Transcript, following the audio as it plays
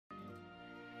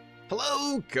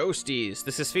Hello, ghosties!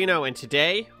 This is Pheno, and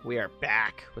today we are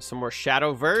back with some more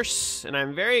Shadowverse, and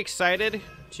I'm very excited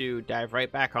to dive right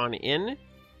back on in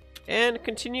and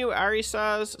continue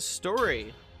Arisa's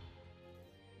story.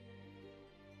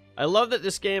 I love that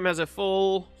this game has a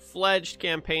full-fledged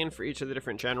campaign for each of the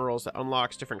different generals that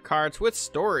unlocks different cards with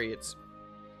story. It's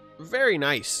very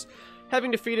nice.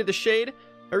 Having defeated the Shade,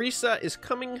 Arisa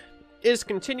is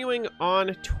continuing on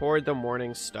toward the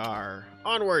Morning Star.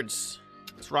 Onwards!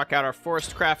 Let's rock out our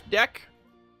Forest Craft deck.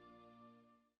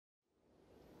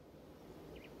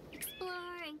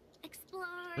 Exploring.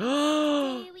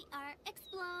 Today we are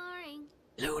exploring.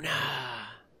 Luna,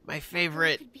 my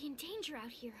favorite. Could be in danger out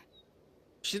here.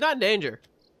 She's not in danger.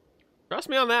 Trust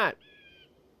me on that.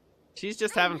 She's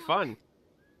just having fun.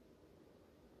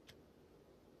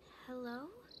 Hello?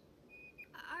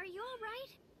 Are you all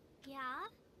right? Yeah?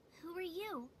 Who are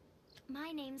you? My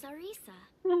name's Arisa.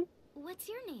 What's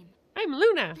your name? I'm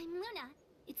Luna. I'm Luna.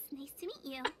 It's nice to meet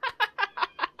you.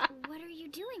 What are you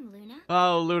doing, Luna?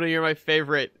 Oh, Luna, you're my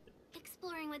favorite.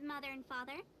 Exploring with Mother and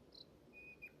Father.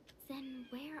 Then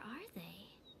where are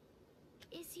they?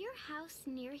 Is your house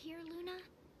near here, Luna?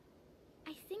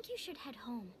 I think you should head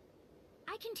home.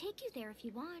 I can take you there if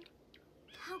you want.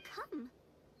 How come?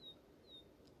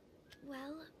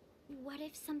 Well, what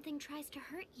if something tries to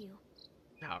hurt you?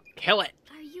 Oh, kill it.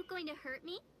 Are you going to hurt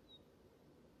me?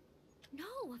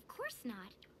 No, of course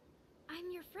not.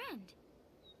 I'm your friend.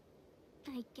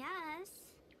 I guess.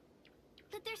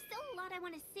 But there's still a lot I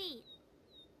want to see.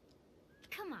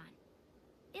 Come on.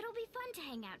 It'll be fun to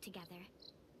hang out together.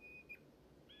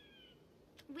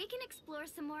 We can explore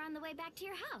some more on the way back to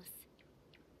your house.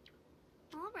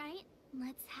 All right,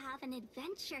 let's have an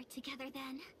adventure together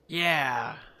then.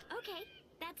 Yeah. Okay,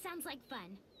 that sounds like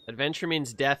fun. Adventure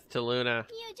means death to Luna.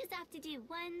 You just have to do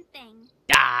one thing.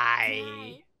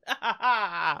 Die.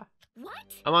 What?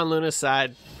 I'm on Luna's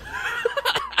side.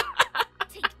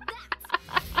 Take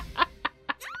that!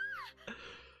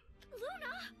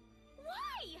 Luna!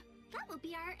 Why? That will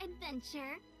be our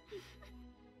adventure.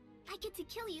 I get to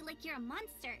kill you like you're a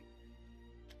monster.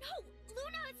 No!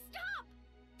 Luna, stop!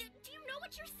 Do you know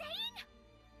what you're saying?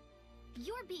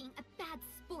 You're being a bad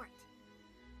sport.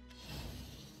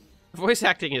 Voice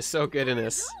acting is so good in Where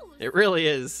this. goes? It really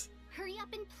is. Hurry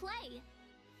up and play.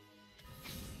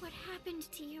 What happened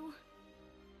to you?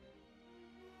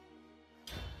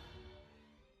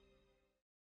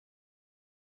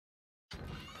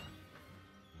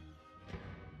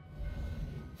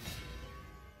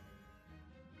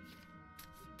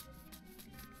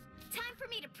 Time for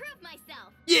me to prove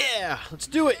myself. Yeah, let's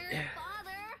do it.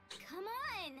 Father, come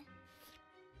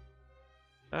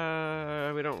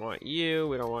on. We don't want you.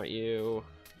 We don't want you.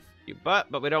 You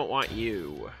but we don't want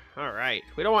you. All right.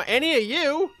 We don't want any of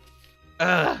you.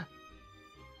 Ugh.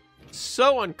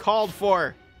 So uncalled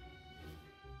for.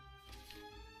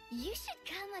 You should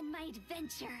come on my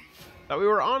adventure. Thought we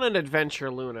were on an adventure,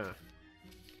 Luna.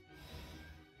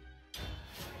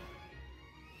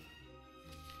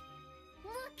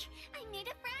 Look, I made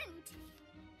a friend.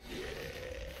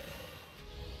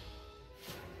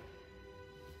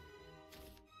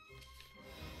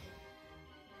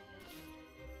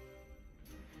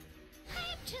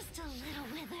 I'm just a little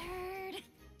withered.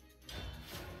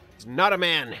 He's not a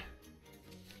man.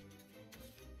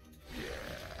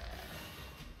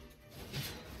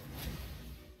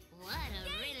 What a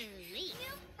relief.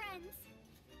 New friends.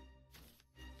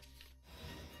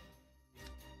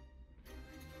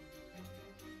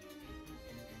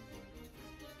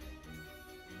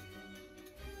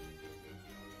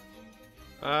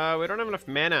 We don't have enough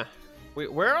mana.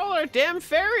 Where are all our damn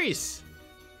fairies?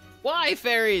 Why,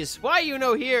 fairies? Why you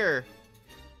no here?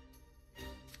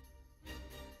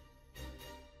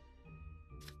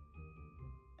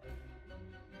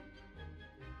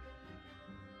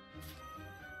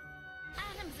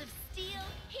 Atoms of steel,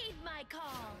 heed my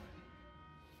call.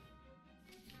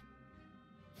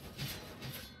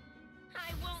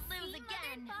 I won't lose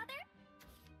again.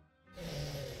 Father?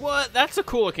 What? That's a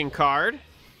cool looking card.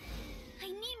 I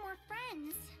need more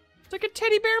friends. It's like a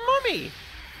teddy bear mummy.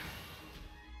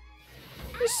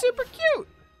 It's super cute.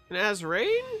 And it has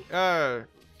rain?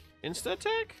 Insta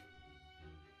attack?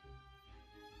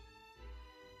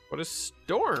 What is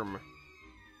Storm?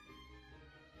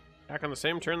 Back on the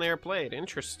same turn they are played.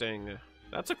 Interesting.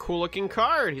 That's a cool looking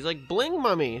card. He's like Bling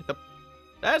Mummy.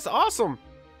 That's awesome.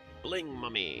 Bling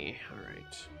Mummy.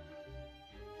 Alright.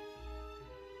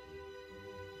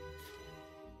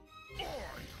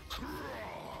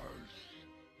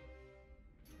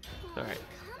 Alright.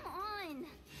 Come on.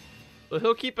 Well,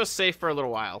 he'll keep us safe for a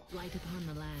little while. Light upon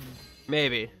the land.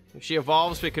 Maybe. If she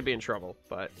evolves, we could be in trouble.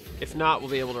 But if not, we'll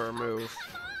be able to remove.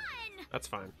 Come on! That's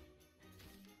fine.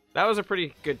 That was a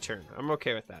pretty good turn. I'm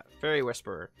okay with that. Fairy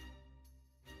Whisperer.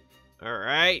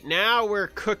 Alright, now we're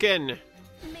cooking.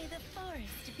 May the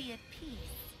forest be at peace.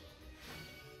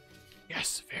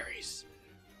 Yes, fairies.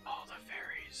 All the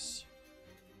fairies.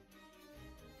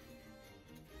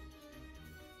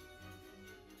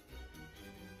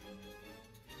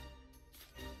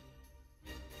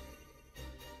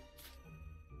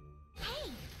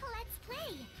 Hey, let's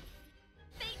play.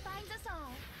 Fate finds us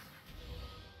all.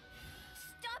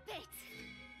 Stop it!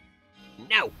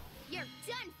 No! You're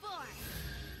done for!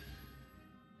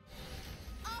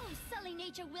 Oh, sully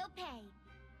nature will pay.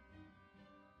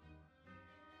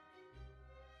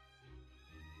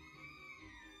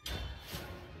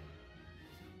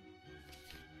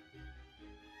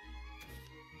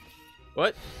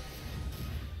 What?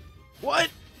 What?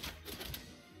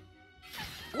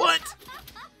 What?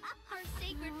 Our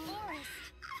sacred forest.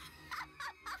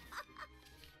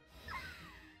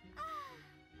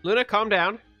 Luna, calm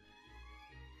down.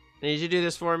 I need you to do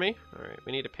this for me. Alright,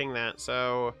 we need to ping that.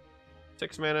 So,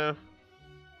 6 mana.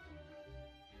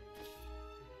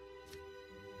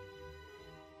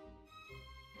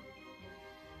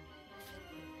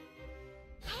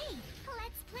 Hey,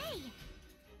 let's play.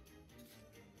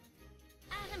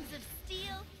 Atoms of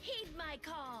steel, heed my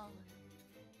call.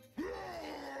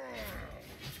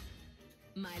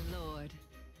 My lord.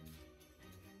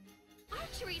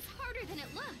 Archery's harder than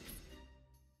it looks.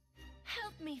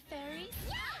 Help me, fairies.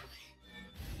 Yeah!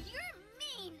 You're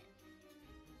mean.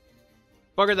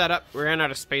 Bugger that up. We ran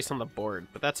out of space on the board,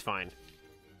 but that's fine.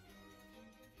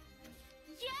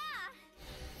 Yeah!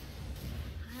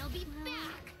 I'll be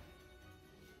back.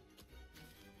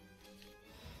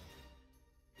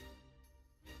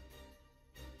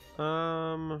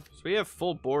 So we have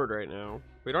full board right now.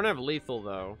 We don't have lethal,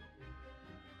 though.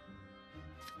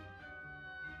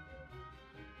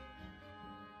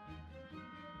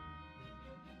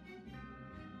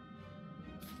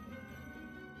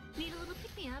 Need a little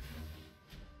pick-me-up.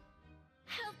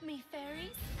 Help me, fairies.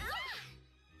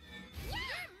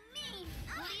 You're mean.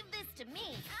 Leave this to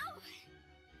me. Ow.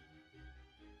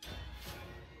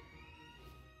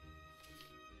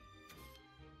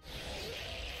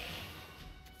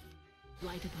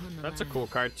 Light upon the That's a land. cool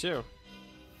card, too.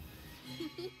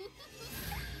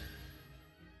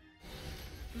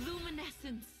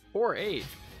 Luminescence. 4/8.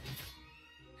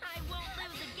 I won't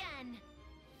lose again.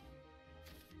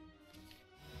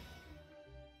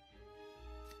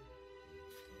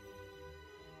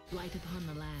 Light upon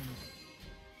the land.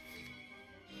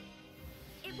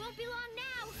 It won't be long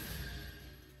now.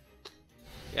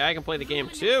 Yeah, I can play the game,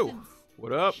 too. Luminescence.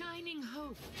 What up? Shining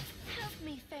hope. Help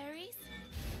me, fairies.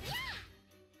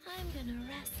 I'm gonna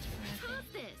rest for a How's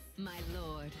bit. this? My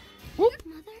lord. Whoop.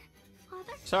 Mother?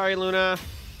 Father? Sorry, Luna.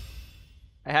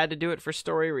 I had to do it for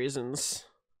story reasons.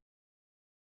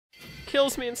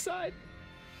 Kills me inside.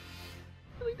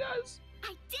 It really does.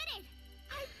 I did it!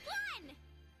 I won!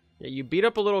 Yeah, you beat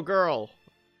up a little girl,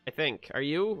 I think. Are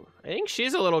you? I think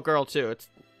she's a little girl, too. It's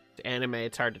anime.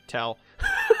 It's hard to tell.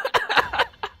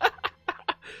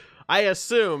 I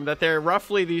assume that they're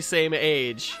roughly the same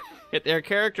age, yet their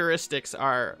characteristics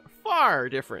are far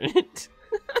different.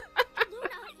 Luna,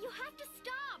 you have to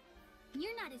stop!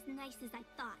 You're not as nice as I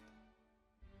thought.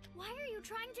 Why are you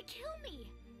trying to kill me?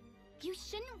 You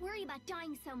shouldn't worry about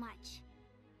dying so much.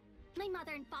 My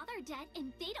mother and father are dead,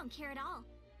 and they don't care at all.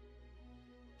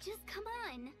 Just come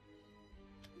on.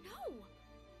 No!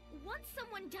 Once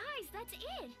someone dies, that's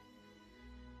it!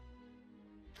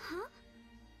 Huh?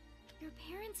 Your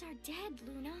parents are dead,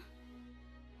 Luna.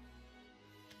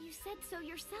 You said so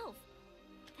yourself.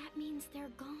 That means they're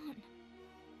gone.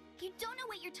 You don't know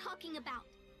what you're talking about.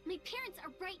 My parents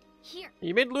are right here.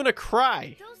 You made Luna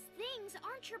cry. Those things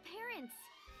aren't your parents.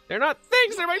 They're not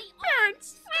things, they're my They are. parents.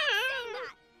 Stop saying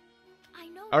that. I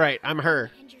know. All right, I'm her.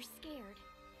 And you're scared.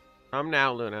 Come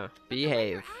now, Luna. But the way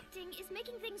Behave. you're acting is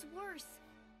making things worse.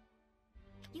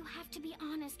 You have to be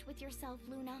honest with yourself,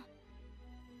 Luna.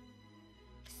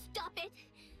 Stop it!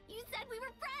 You said we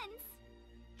were friends!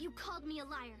 You called me a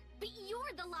liar, but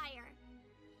you're the liar!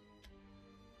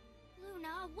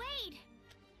 Luna, wait!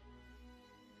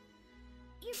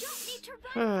 You don't need to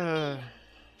run from me!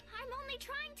 I'm only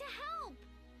trying to help!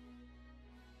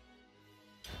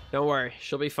 Don't worry,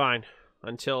 she'll be fine.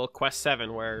 Until Quest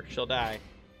 7, where she'll die.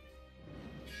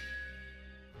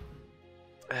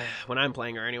 When I'm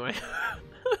playing her, anyway.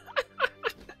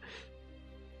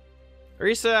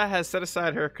 Arisa has set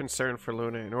aside her concern for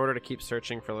Luna in order to keep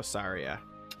searching for Lysaria.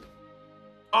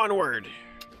 Onward!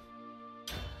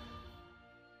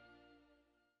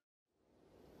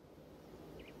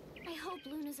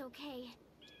 okay.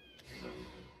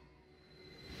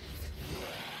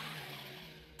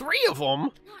 3 of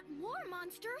them? Not more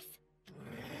monsters!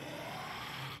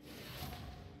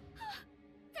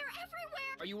 They're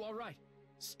everywhere! Are you all right?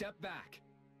 Step back.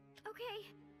 Okay.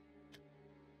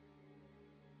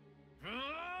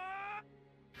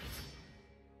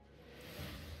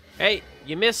 Hey,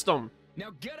 you missed them.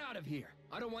 Now get out of here.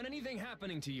 I don't want anything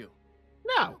happening to you.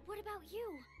 No. But what about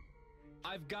you?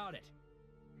 I've got it.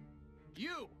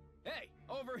 You! Hey,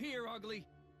 over here, ugly.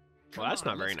 Well, Come that's on,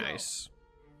 not very let's go. nice.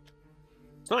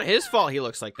 It's not his fault he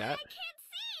looks like that. I can't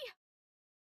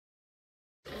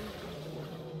see!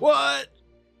 What?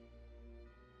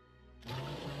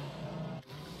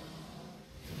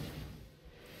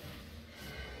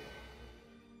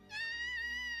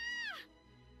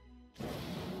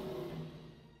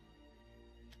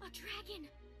 A dragon!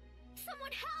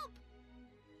 Someone help!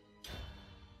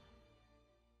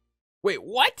 Wait,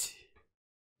 what?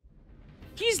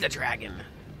 He's the dragon.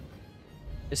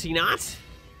 Is he not?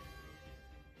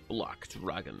 Black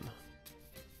dragon.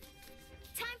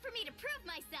 Time for me to prove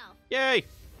myself! Yay!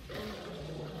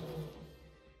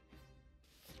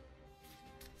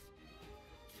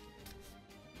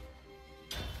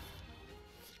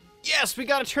 Yes, we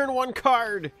gotta turn 1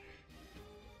 card.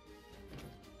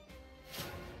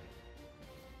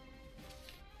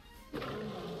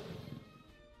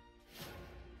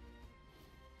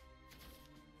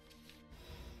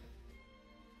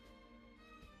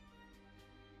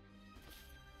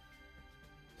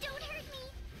 Don't hurt me!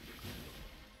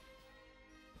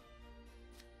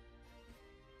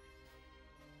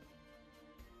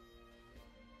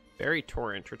 Berry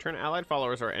Torrent. Return allied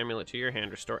followers or amulet to your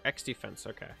hand. Restore X defense.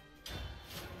 Okay.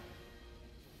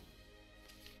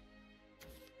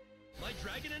 My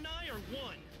dragon and I are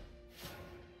one.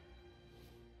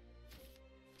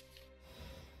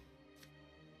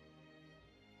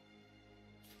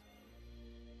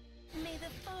 May the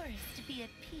forest be at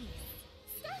peace.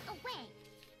 Stay away!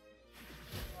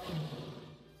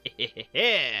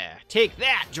 Take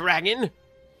that, dragon!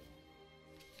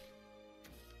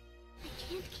 I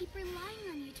can't keep relying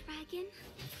on you, dragon.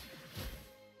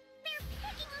 They're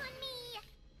picking on me!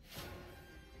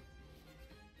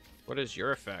 What is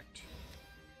your effect?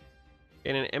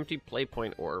 Gain an empty play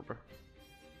point orb.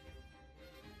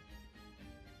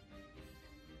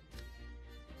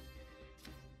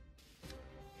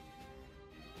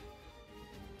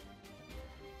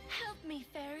 Help me,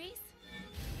 fairies.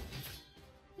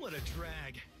 What a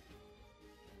drag.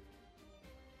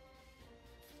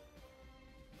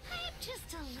 I'm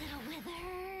just a little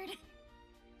withered.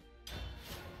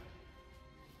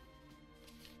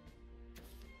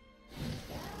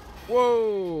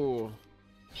 Whoa!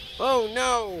 Oh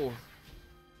no!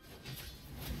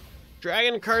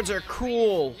 Dragon cards are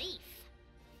cool. Relief.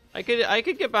 I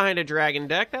could get behind a dragon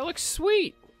deck. That looks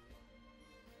sweet.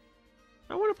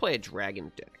 I want to play a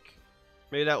dragon deck.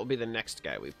 Maybe that will be the next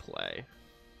guy we play.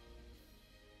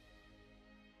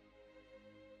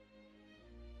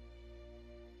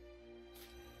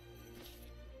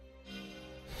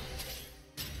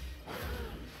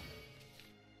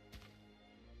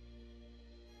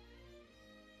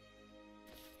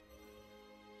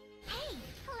 Hey,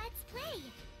 let's play.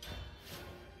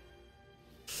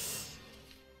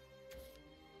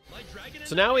 My dragon and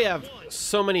So now I we are have one.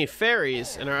 so many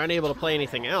fairies and are unable to play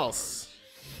anything else.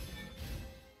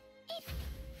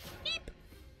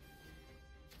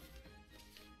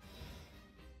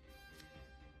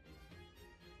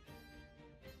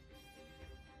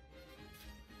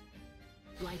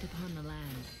 Light upon the land.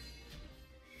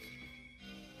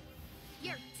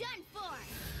 You're done for.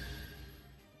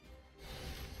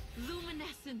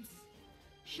 Luminescence.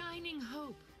 Shining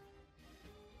hope.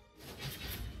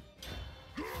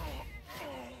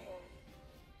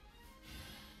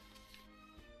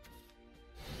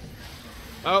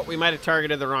 Oh, we might have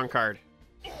targeted the wrong card.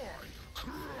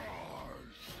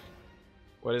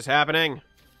 What is happening?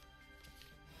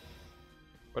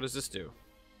 What does this do?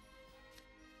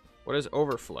 What is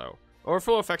Overflow?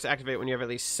 Overflow effects activate when you have at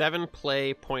least 7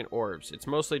 play point orbs. It's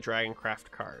mostly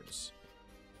Dragoncraft cards.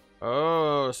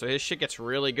 Oh, so his shit gets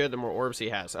really good the more orbs he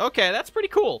has. Okay, that's pretty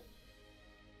cool.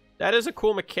 That is a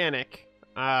cool mechanic.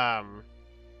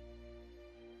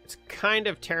 It's kind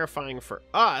of terrifying for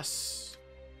us.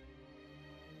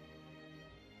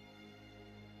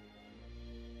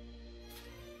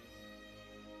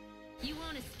 You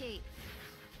won't escape.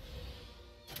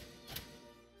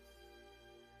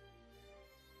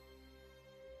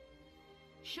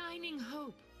 Shining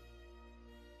hope.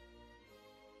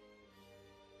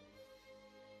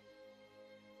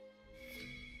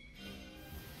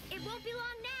 It won't be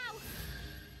long now.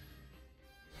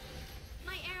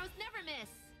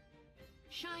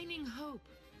 Shining hope.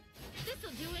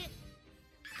 This'll do it.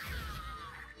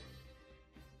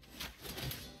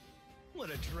 What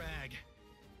a drag.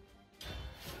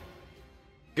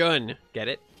 Gun. Get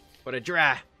it? What a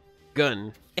dry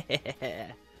gun.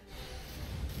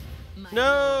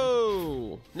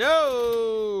 No!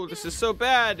 No! This is so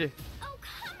bad. Oh,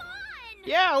 come on!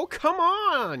 Yeah, oh, come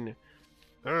on!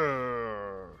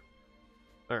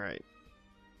 Alright.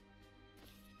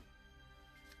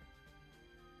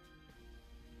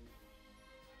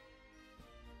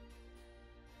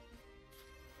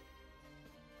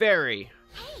 Fairy.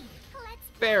 Hey, let's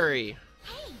Fairy.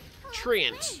 Hey, let's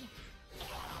Treant. play.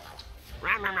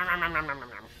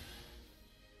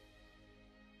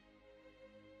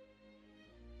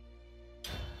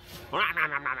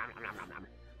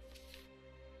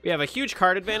 We have a huge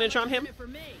card advantage on him. For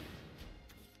me.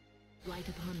 Light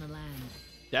upon the land.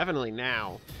 Definitely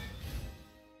now.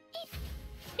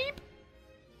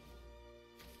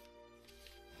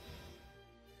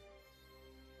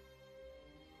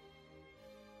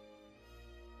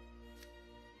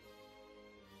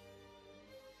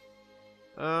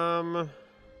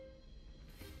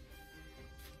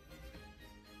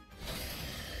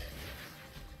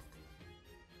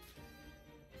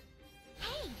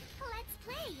 Hey, let's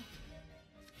play.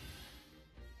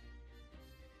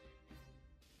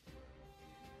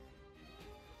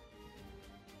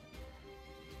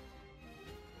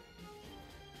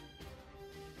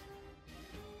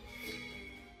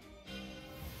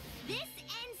 This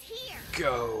ends here.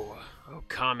 Go.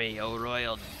 Okami, O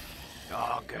royal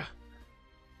dog.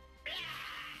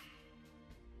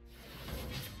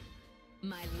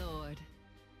 My lord.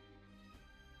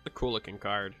 A cool looking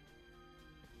card.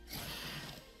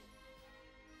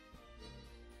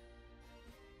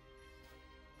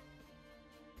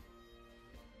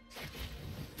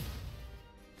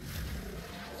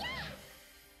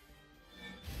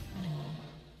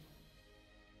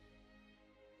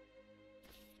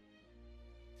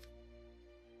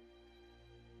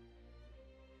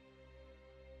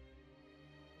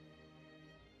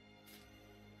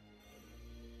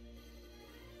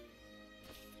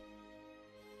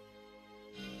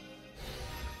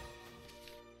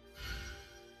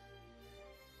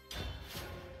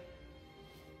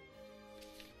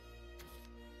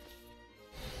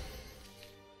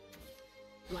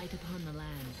 Light upon the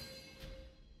land.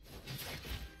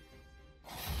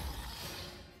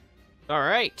 All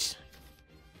right.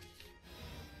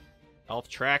 Health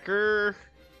tracker.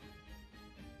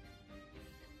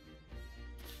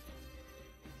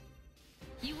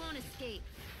 You won't escape.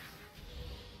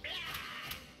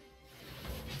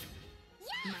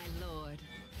 My lord.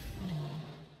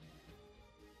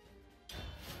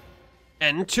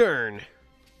 End turn.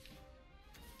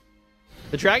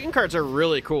 The dragon cards are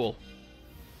really cool.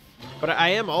 But I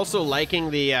am also liking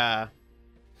the, I'm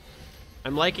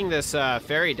liking this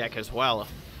fairy deck as well.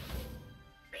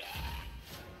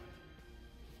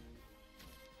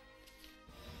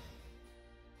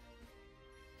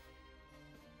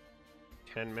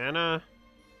 Ten mana.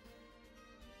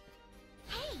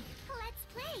 Hey, let's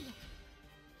play.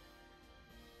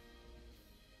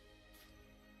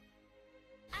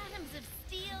 Atoms of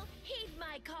steel, heed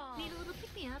my call. Need a little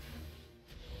pick-me-up.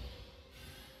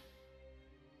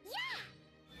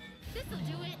 This'll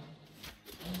do it.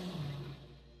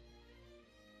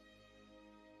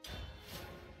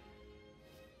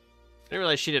 I didn't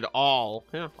realize she did all.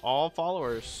 Yeah, all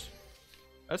followers.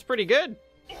 That's pretty good.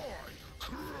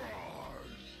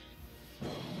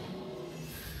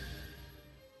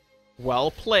 Well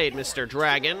played, Mr.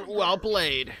 Dragon. Well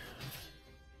played.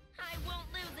 I won't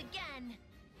lose again.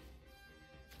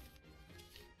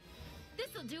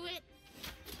 This'll do it.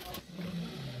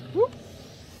 Whoop.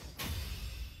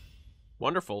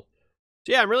 Wonderful.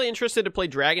 So yeah, I'm really interested to play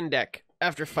Dragon deck.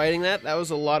 After fighting that was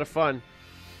a lot of fun.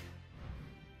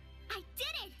 I did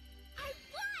it! I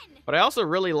won! But I also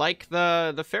really like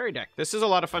the fairy deck. This is a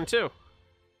lot of fun too.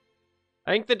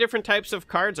 I think the different types of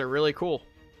cards are really cool.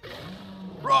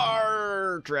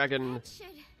 Roar, Dragon. That should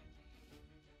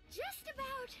just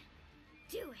about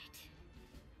do it.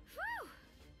 Whew!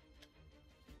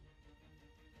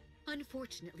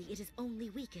 Unfortunately, it is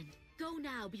only weakened. Go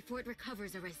now before it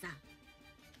recovers, Arisa.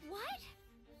 What?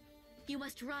 You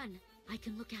must run. I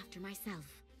can look after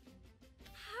myself.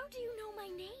 How do you know my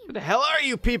Who name? the hell are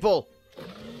you people?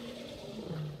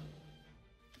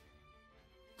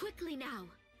 Quickly now.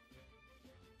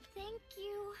 Thank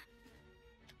you.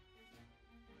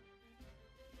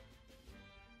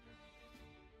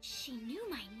 She knew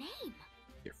my name.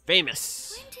 You're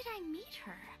famous. When did I meet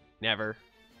her? Never.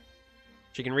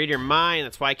 She can read your mind.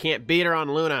 That's why I can't beat her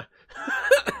on Luna.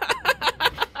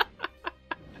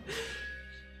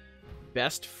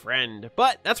 best friend.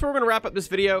 But that's where we're going to wrap up this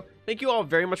video. Thank you all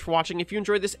very much for watching. If you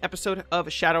enjoyed this episode of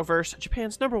Shadowverse,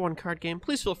 Japan's #1 card game,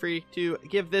 please feel free to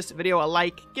give this video a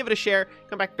like, give it a share,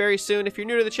 come back very soon. If you're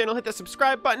new to the channel, hit that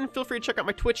subscribe button. Feel free to check out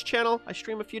my Twitch channel. I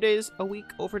stream a few days a week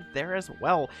over there as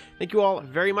well. Thank you all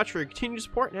very much for your continued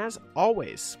support, and as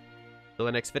always, till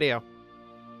the next video.